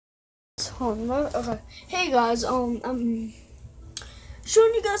Okay. Hey guys, I'm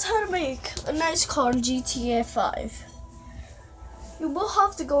showing you guys how to make a nice car in GTA 5. You will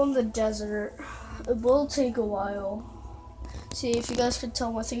have to go in the desert. It will take a while. See if you guys can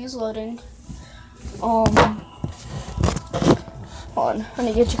tell my thing is loading. Hold on, I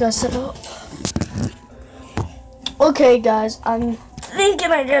need to get you guys set up. Okay guys, I'm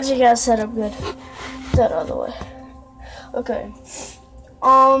thinking I got you guys set up good. That other way. Okay.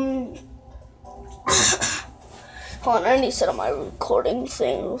 Hold on, I need to set up my recording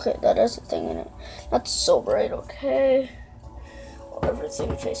thing. Okay, that has a thing in it. That's so bright, okay.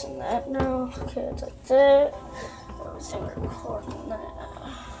 Everything facing that now. Okay, it's like that. Everything recording that.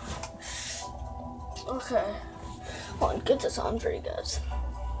 Okay. Hold on, get this on for you guys.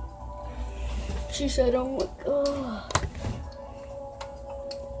 She said, oh my god.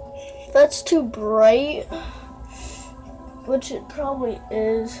 That's too bright. Which it probably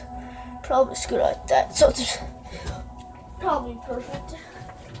is. Probably scoot like that. So it's probably perfect.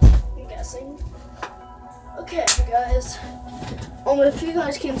 I'm guessing. Okay, guys. If you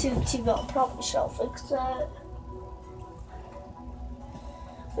guys can't see the TV, I'll probably shall fix that.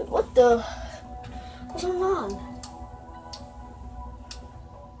 Wait, what the? What's going on?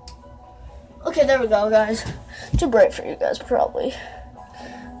 Okay, there we go, guys. Too bright for you guys, probably.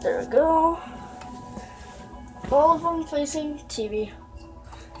 There we go. All of them facing TV.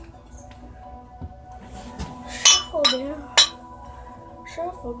 Shuffle down.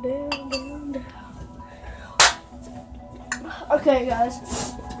 Shuffle down, down, down. Okay, guys.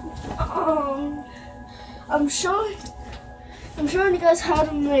 I'm showing you guys how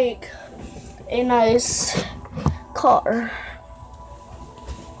to make a nice car.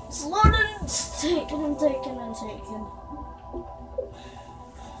 It's loaded, it's taken and taken and taken.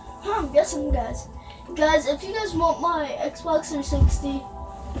 I'm guessing, guys. Guys, if you guys want my Xbox 360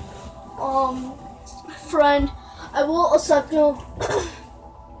 friend, I will accept you.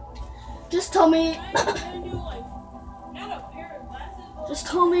 Just tell me. Just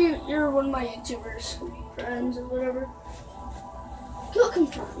tell me you're one of my YouTubers, friends, or whatever. You'll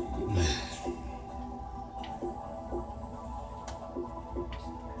confirm.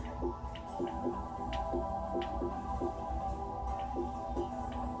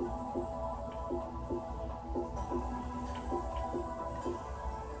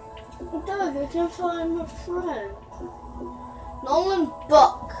 Doug, I can't find my friend. Nolan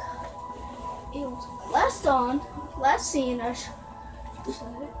Buck. It was last seen, I should say,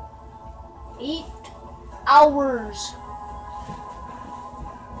 8 hours.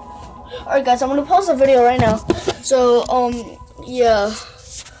 Alright guys, I'm gonna pause the video right now. So, yeah.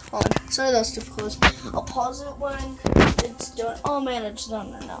 Sorry that's too close. I'll pause it when it's done. Oh man, it's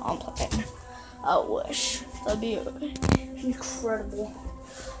done right now. I'm playing. I wish. That'd be incredible.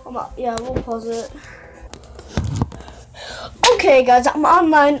 Yeah, we'll pause it. Okay guys, I'm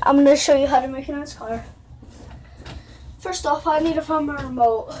online. I'm gonna show you how to make a nice car. First off, I need to find my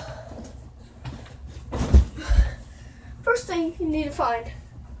remote. First thing you need to find.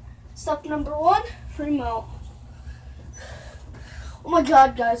 Step number 1, remote. Oh my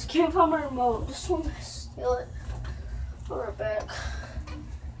god guys, I can't find my remote. Just want to steal it. I'll be right back.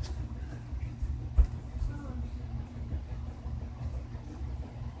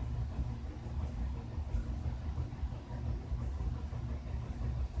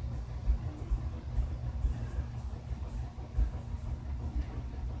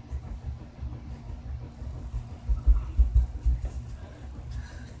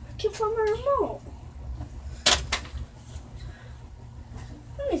 Can't find my remote.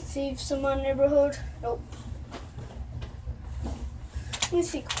 Any thieves in my neighborhood? Nope. Let me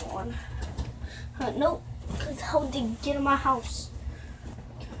see, come on. Nope. Cause how did they get in my house?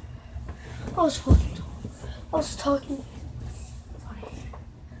 I was talking.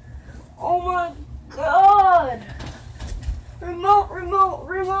 Oh my god!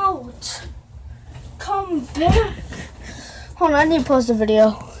 Remote! Come back! Hold on, I need to pause the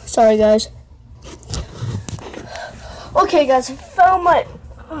video. Sorry guys. Okay guys, I found my,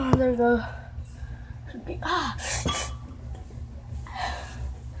 there we go. Should be,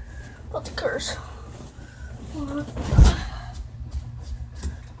 about to curse.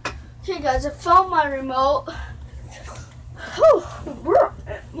 Okay guys, I found my remote. Whew,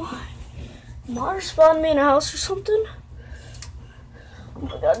 Mars spawned me in a house or something. Oh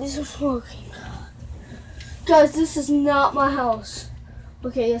my god, these are smoking. Guys, this is not my house.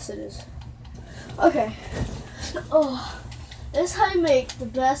 Okay, yes it is. Okay. Oh, this is how you make the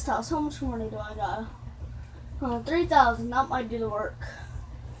best house. How much money do I got? 3,000. That might do the work.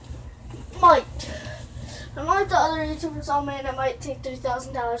 Might. I'm like the other YouTubers on man, it might take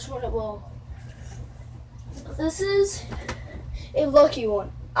 $3,000 when it will. This is a lucky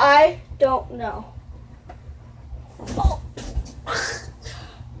one. I don't know. Oh.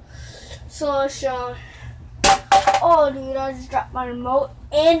 So, Sean. Oh, dude, I just dropped my remote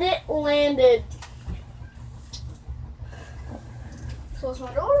and it landed. Close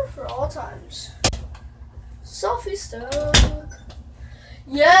my door for all times. Selfie stuck.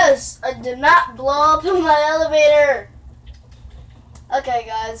 Yes, I did not blow up in my elevator. Okay,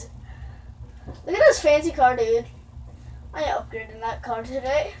 guys. Look at this fancy car, dude. I upgraded that car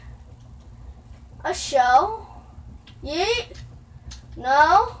today. A shell. Yeet.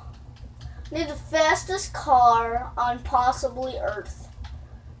 No. Need the fastest car on possibly Earth.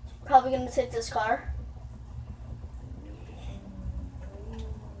 Probably gonna take this car.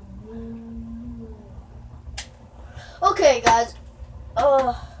 Okay, guys.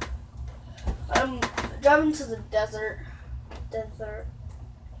 I'm driving to the desert. Desert.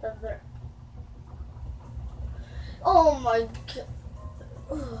 Oh my god.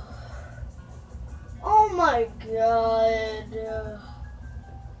 Oh my god.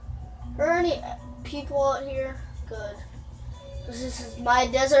 Are there any people out here? Good. Because this is my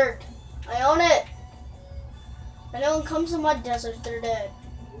desert. I own it. If anyone comes to my desert, they're dead.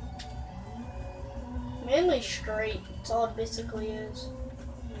 Mainly straight. That's all it basically is.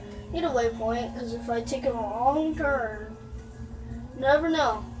 Need a waypoint, because if I take a wrong turn, you never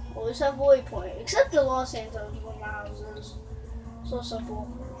know. Always have a waypoint. Except the Los Santos where my house is. So simple.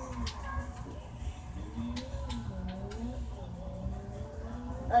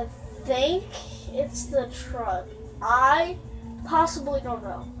 I think it's the truck. I possibly don't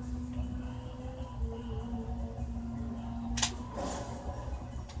know.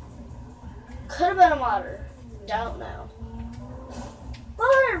 Could have been a modder. Don't know. But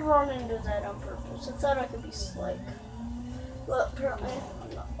I run into that on purpose. I thought I could be slick. But apparently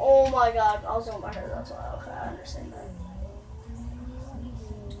I'm not. Oh my god, I was on my hair, that's why. Okay, I understand that.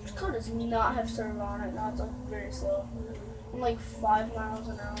 This car does not have servo on it, now it's like very slow. I'm like 5 miles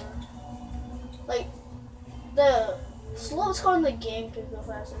an hour. Like, the slowest car in the game could go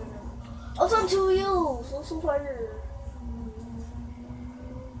faster than it. I was on 2 wheels! What's so fire?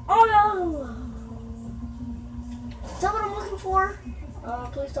 Oh no! Is that what I'm looking for?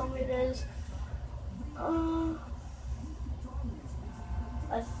 Please tell me it is.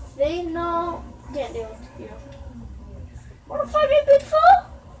 I think no. Can't deal with you. Wanna fight me, Bigfoot?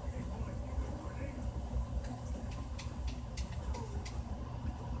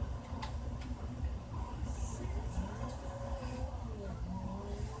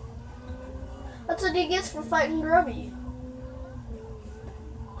 That's what he gets for fighting Grubby.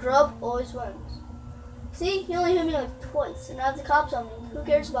 Grub always wins. See, he only hit me like twice, and I have the cops on me. Who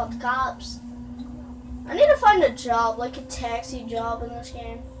cares about the cops? I need to find a job, like a taxi job in this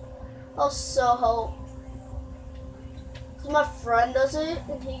game. I'll so hope. Cause my friend does it,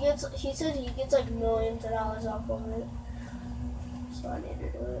 and he said he gets like millions of dollars off of it. So I need to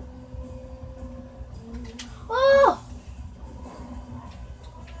do it. Oh!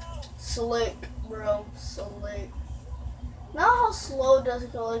 Slick, bro, slick. Now how slow does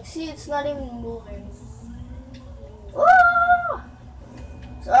it go? Like, see, it's not even moving. Ah!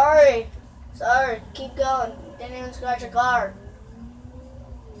 Sorry, keep going. Didn't even scratch a car.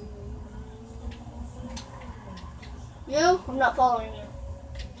 You? I'm not following you.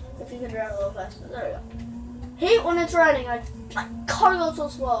 If you could drive a little faster. There we go. Hate when it's raining. My car goes so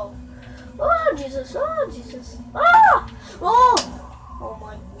slow. Oh, Jesus. Oh, Jesus. Ah! Oh! Oh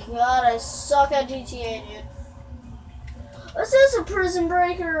my god, I suck at GTA, dude. Is this a prison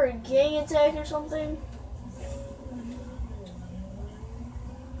break or a gang attack or something?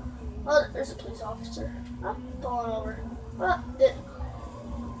 Oh, there's a police officer. I'm pulling over.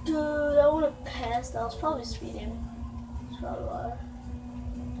 Dude, I would have passed. I was probably speeding. That's probably why.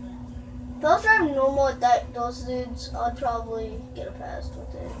 If I was driving normal at those dudes, I'd probably get a pass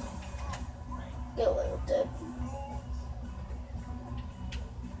with it. Get away with it.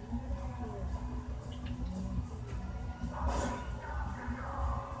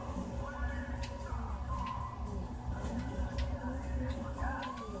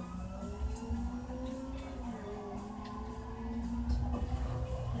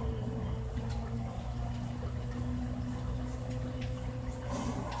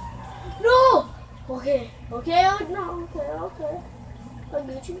 Okay, no, okay. I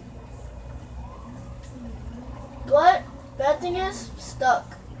get you. But, bad thing is,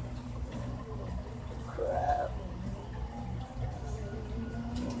 stuck. Crap.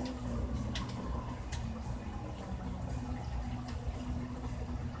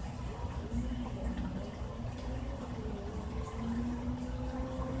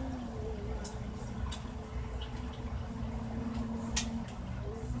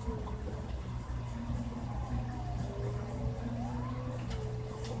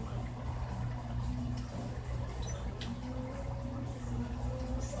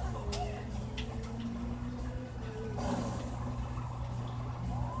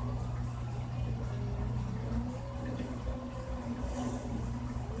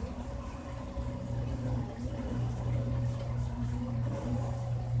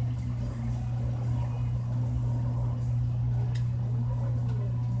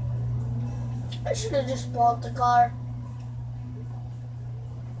 I should have just bought the car.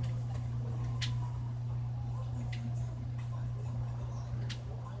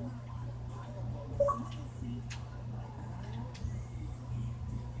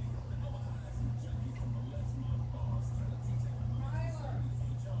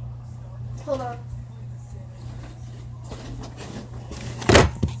 Hold on.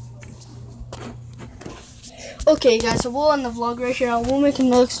 Okay, guys, so we'll end the vlog right here. We'll make a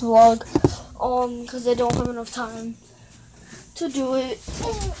next vlog, because I don't have enough time to do it.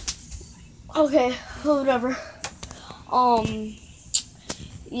 Okay, whatever.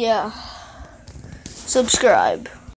 Yeah. Subscribe.